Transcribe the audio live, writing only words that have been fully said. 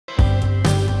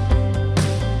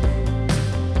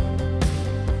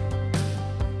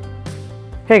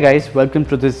Hey guys, welcome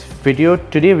to this video.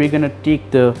 Today we're going to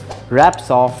take the wraps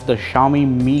off the Xiaomi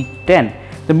Mi 10.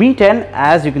 The Mi 10,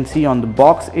 as you can see on the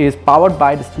box, is powered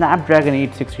by the Snapdragon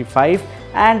 865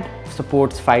 and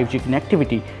supports 5G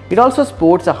connectivity. It also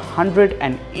sports a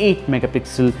 108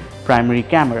 megapixel primary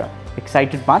camera.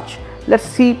 Excited much? Let's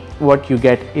see what you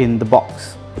get in the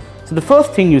box. So the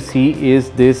first thing you see is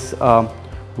this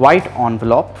white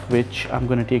envelope, which I'm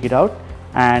going to take it out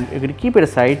and you're going to keep it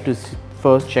aside to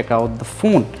first check out the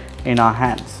phone in our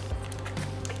hands.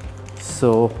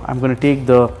 So I'm going to take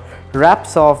the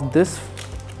wraps of this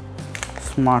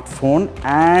smartphone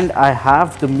and I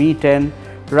have the Mi 10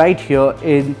 right here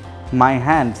in my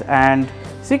hands, and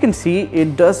as you can see,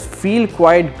 it does feel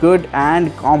quite good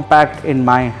and compact in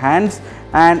my hands,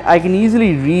 and I can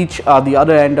easily reach the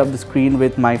other end of the screen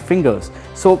with my fingers.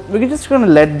 So we're just going to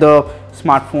let the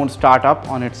smartphone start up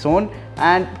on its own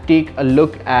and take a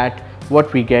look at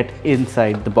what we get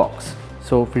inside the box.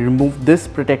 So if we remove this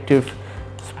protective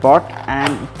spot,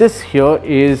 and this here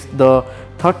is the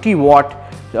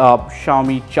 30-watt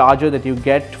Xiaomi charger that you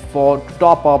get for to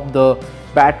top up the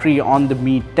battery on the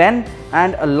Mi 10,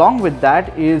 and along with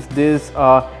that is this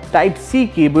Type-C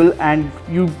cable, and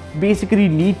you basically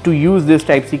need to use this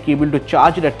Type-C cable to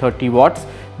charge it at 30 watts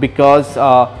because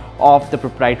of the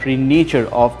proprietary nature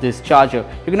of this charger.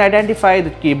 You can identify the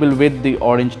cable with the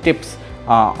orange tips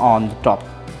on the top.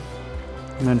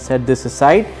 I'm going to set this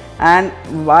aside, and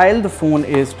while the phone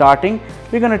is starting,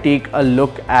 we're going to take a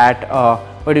look at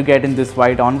what you get in this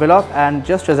white envelope. And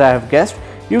just as I have guessed,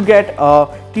 you get a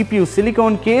TPU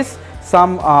silicone case,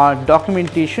 some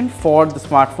documentation for the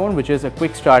smartphone, which is a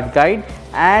quick start guide,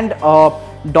 and a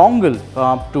dongle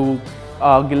to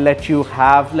let you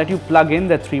plug in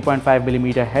that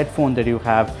 3.5mm headphone that you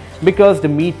have, because the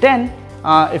Mi 10,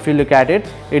 if you look at it,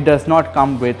 it does not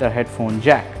come with a headphone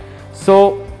jack.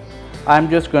 So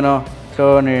I'm just gonna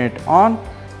turn it on,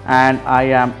 and I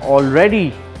am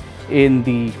already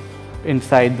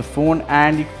inside the phone,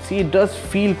 and you can see it does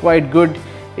feel quite good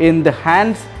in the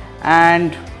hands,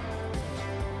 and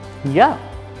yeah,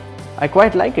 I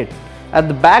quite like it. At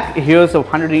the back, here's a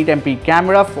 108MP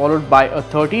camera followed by a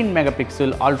 13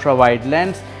 megapixel ultra wide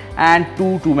lens and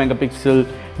 2 megapixel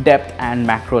depth and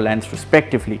macro lens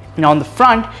respectively. Now on the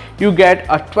front, you get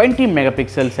a 20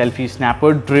 megapixel selfie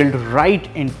snapper drilled right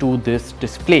into this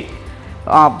display.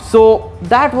 So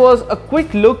that was a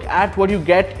quick look at what you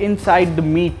get inside the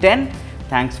Mi 10.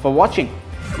 Thanks for watching.